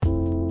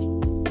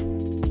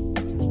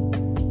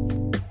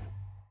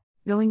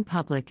Going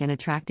public and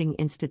attracting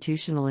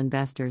institutional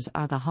investors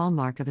are the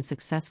hallmark of a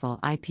successful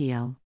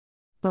IPO.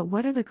 But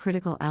what are the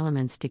critical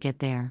elements to get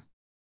there?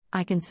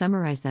 I can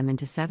summarize them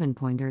into 7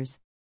 pointers.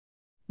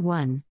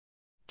 1.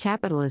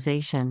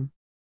 Capitalization.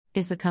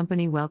 Is the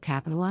company well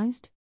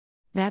capitalized?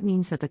 That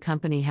means that the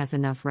company has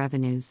enough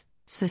revenues,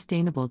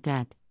 sustainable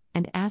debt,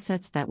 and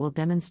assets that will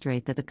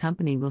demonstrate that the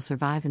company will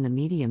survive in the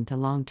medium to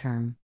long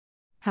term.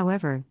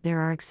 However,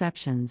 there are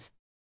exceptions.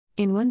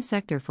 In one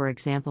sector, for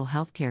example,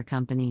 healthcare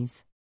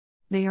companies,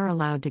 they are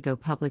allowed to go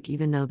public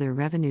even though their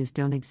revenues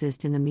don't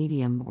exist in the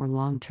medium or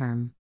long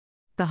term.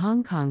 The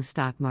Hong Kong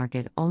stock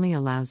market only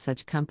allows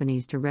such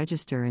companies to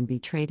register and be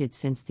traded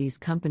since these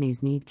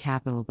companies need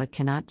capital but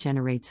cannot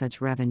generate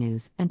such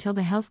revenues until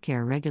the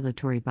healthcare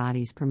regulatory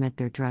bodies permit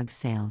their drug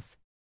sales.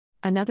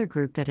 Another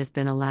group that has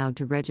been allowed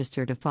to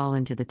register to fall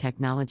into the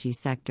technology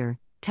sector,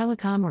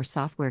 telecom or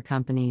software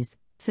companies,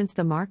 since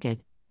the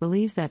market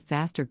believes that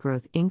faster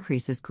growth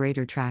increases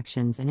greater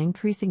tractions and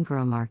increasing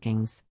grow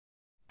markings.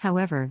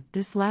 However,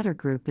 this latter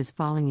group is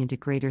falling into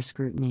greater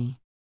scrutiny.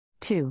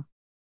 2.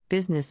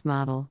 Business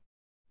model.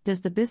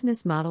 Does the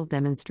business model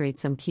demonstrate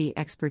some key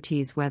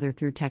expertise, whether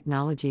through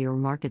technology or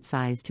market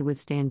size, to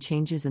withstand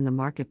changes in the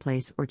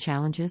marketplace or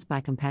challenges by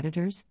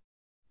competitors?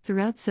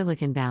 Throughout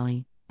Silicon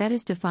Valley, that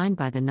is defined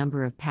by the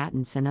number of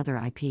patents and other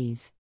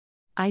IPs.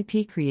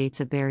 IP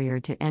creates a barrier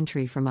to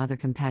entry from other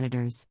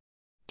competitors.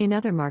 In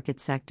other market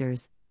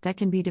sectors, that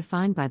can be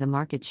defined by the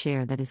market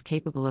share that is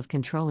capable of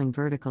controlling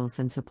verticals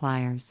and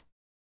suppliers.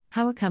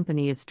 How a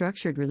company is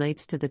structured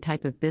relates to the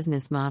type of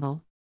business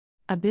model.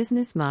 A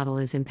business model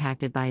is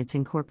impacted by its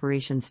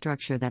incorporation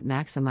structure that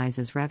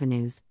maximizes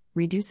revenues,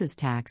 reduces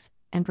tax,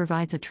 and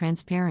provides a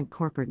transparent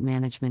corporate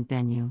management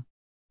venue.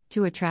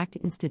 To attract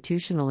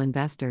institutional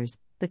investors,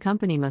 the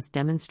company must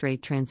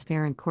demonstrate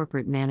transparent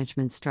corporate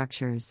management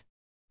structures.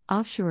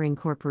 Offshore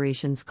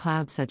incorporations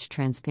cloud such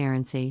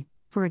transparency,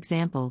 for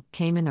example,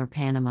 Cayman or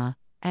Panama,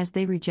 as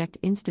they reject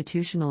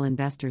institutional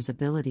investors'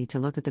 ability to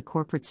look at the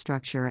corporate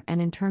structure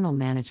and internal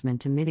management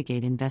to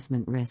mitigate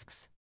investment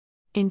risks.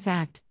 In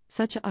fact,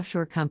 such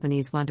offshore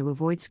companies want to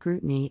avoid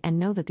scrutiny and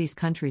know that these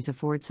countries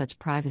afford such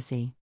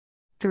privacy.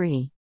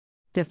 3.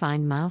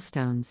 Define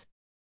milestones.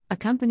 A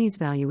company's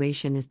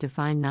valuation is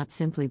defined not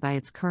simply by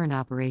its current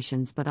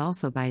operations but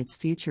also by its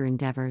future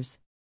endeavors.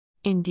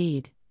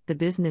 Indeed, the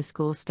business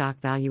school stock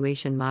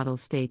valuation model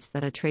states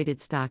that a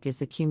traded stock is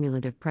the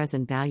cumulative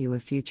present value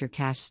of future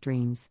cash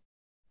streams.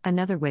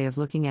 Another way of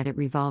looking at it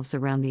revolves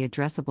around the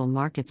addressable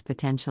market's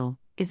potential.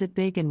 Is it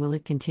big and will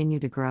it continue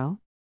to grow?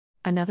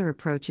 Another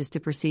approach is to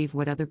perceive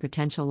what other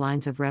potential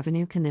lines of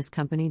revenue can this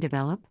company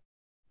develop.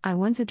 I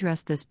once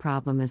addressed this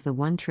problem as the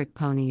one-trick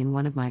pony in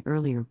one of my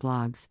earlier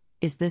blogs.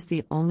 Is this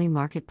the only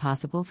market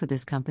possible for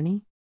this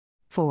company?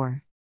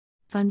 4.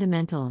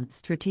 Fundamental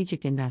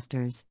strategic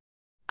investors.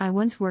 I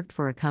once worked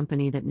for a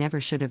company that never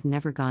should have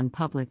never gone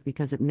public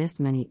because it missed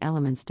many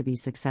elements to be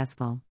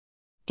successful.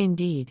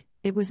 Indeed,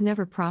 it was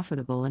never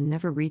profitable and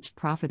never reached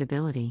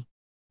profitability.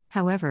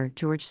 However,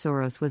 George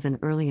Soros was an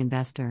early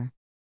investor.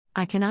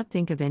 I cannot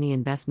think of any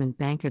investment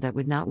banker that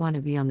would not want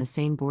to be on the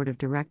same board of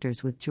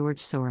directors with George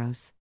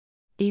Soros.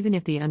 Even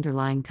if the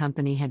underlying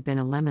company had been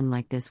a lemon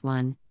like this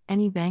one,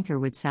 any banker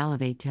would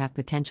salivate to have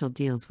potential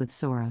deals with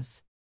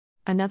Soros.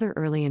 Another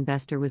early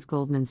investor was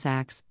Goldman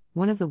Sachs,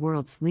 one of the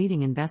world's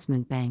leading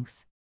investment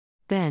banks.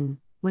 Then,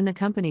 when the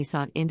company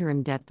sought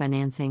interim debt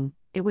financing,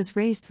 it was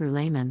raised through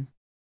Lehman.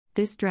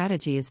 This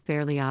strategy is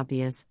fairly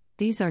obvious.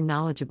 These are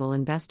knowledgeable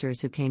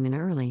investors who came in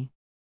early.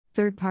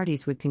 Third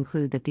parties would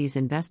conclude that these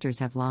investors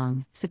have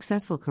long,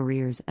 successful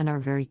careers and are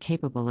very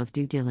capable of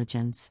due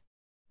diligence.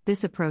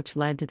 This approach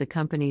led to the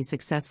company's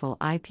successful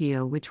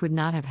IPO, which would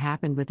not have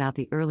happened without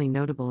the early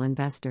notable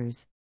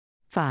investors.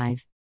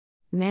 5.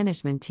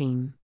 Management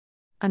team.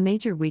 A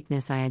major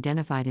weakness I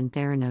identified in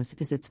Theranos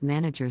is its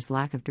manager's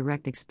lack of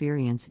direct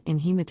experience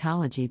in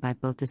hematology by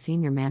both the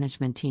senior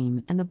management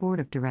team and the board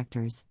of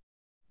directors.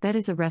 That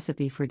is a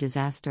recipe for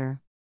disaster.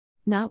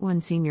 Not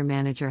one senior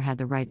manager had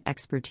the right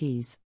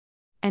expertise.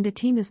 And a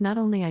team is not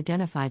only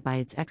identified by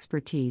its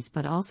expertise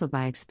but also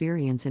by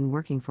experience in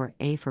working for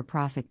a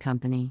for-profit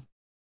company.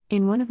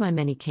 In one of my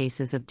many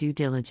cases of due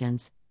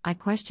diligence, I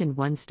questioned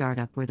one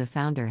startup where the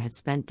founder had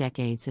spent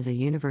decades as a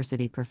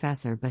university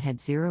professor but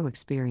had zero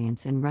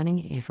experience in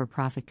running a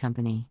for-profit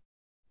company.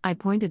 I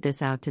pointed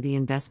this out to the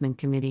investment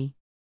committee.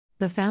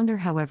 The founder,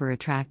 however,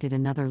 attracted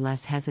another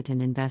less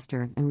hesitant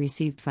investor and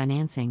received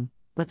financing,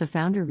 but the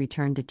founder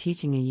returned to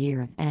teaching a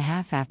year and a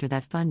half after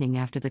that funding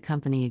after the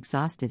company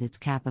exhausted its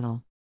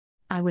capital.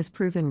 I was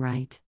proven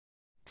right.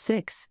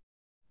 6.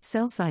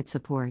 Sell-side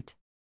support.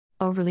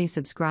 Overly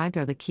subscribed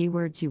are the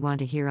keywords you want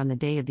to hear on the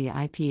day of the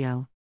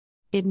IPO.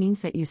 It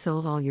means that you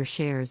sold all your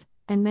shares,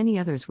 and many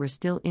others were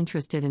still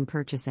interested in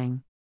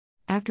purchasing.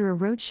 After a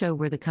roadshow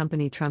where the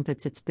company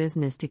trumpets its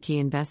business to key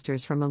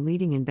investors from a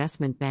leading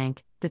investment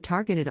bank, the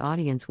targeted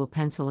audience will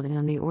pencil in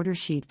on the order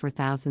sheet for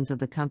thousands of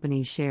the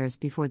company's shares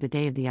before the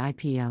day of the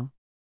IPO.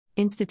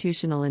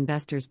 Institutional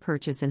investors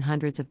purchase in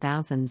hundreds of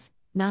thousands,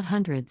 not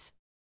hundreds.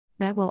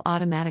 That will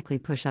automatically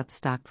push up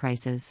stock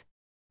prices.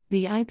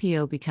 The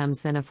IPO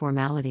becomes then a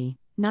formality,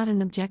 not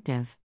an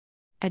objective.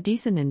 A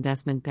decent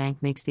investment bank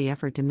makes the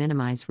effort to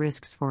minimize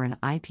risks for an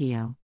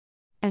IPO.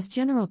 As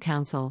general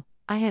counsel,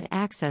 I had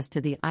access to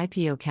the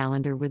IPO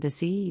calendar where the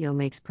CEO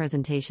makes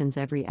presentations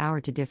every hour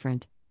to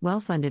different,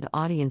 well-funded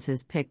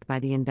audiences picked by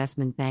the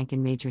investment bank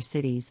in major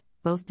cities,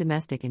 both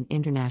domestic and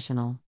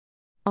international.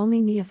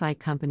 Only neophyte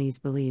companies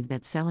believe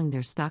that selling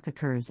their stock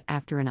occurs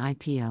after an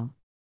IPO.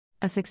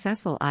 A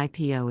successful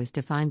IPO is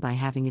defined by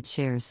having its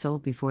shares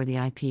sold before the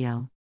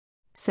IPO.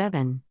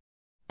 7.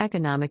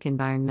 Economic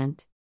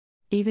environment.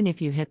 Even if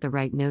you hit the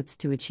right notes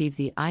to achieve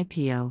the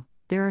IPO,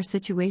 there are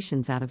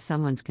situations out of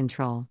someone's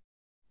control.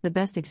 The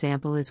best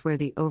example is where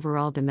the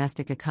overall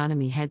domestic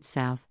economy heads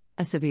south,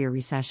 a severe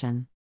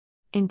recession.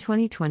 In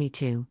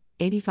 2022,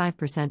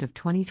 85% of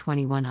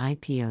 2021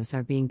 IPOs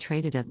are being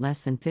traded at less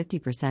than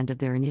 50% of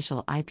their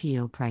initial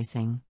IPO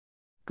pricing.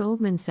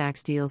 Goldman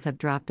Sachs deals have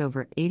dropped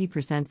over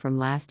 80% from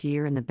last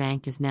year, and the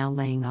bank is now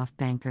laying off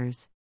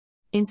bankers.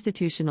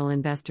 Institutional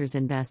investors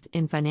invest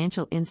in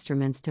financial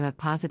instruments to have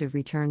positive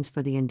returns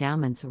for the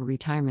endowments or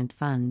retirement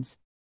funds.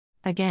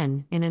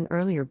 Again, in an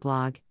earlier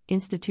blog,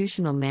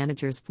 institutional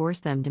managers force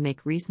them to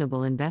make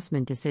reasonable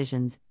investment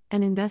decisions,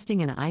 and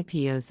investing in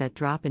IPOs that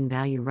drop in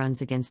value runs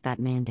against that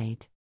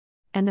mandate.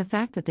 And the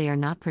fact that they are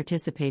not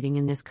participating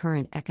in this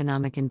current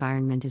economic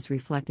environment is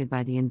reflected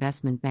by the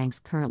investment banks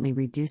currently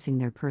reducing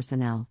their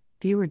personnel.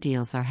 Fewer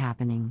deals are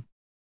happening.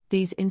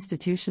 These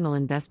institutional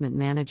investment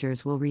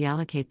managers will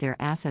reallocate their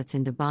assets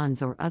into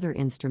bonds or other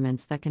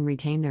instruments that can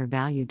retain their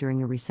value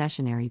during a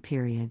recessionary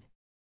period.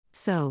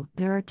 So,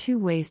 there are two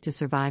ways to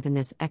survive in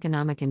this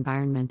economic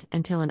environment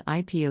until an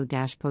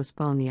IPO: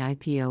 postpone the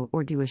IPO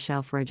or do a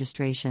shelf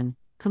registration,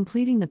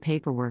 completing the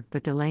paperwork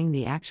but delaying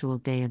the actual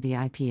day of the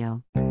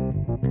IPO.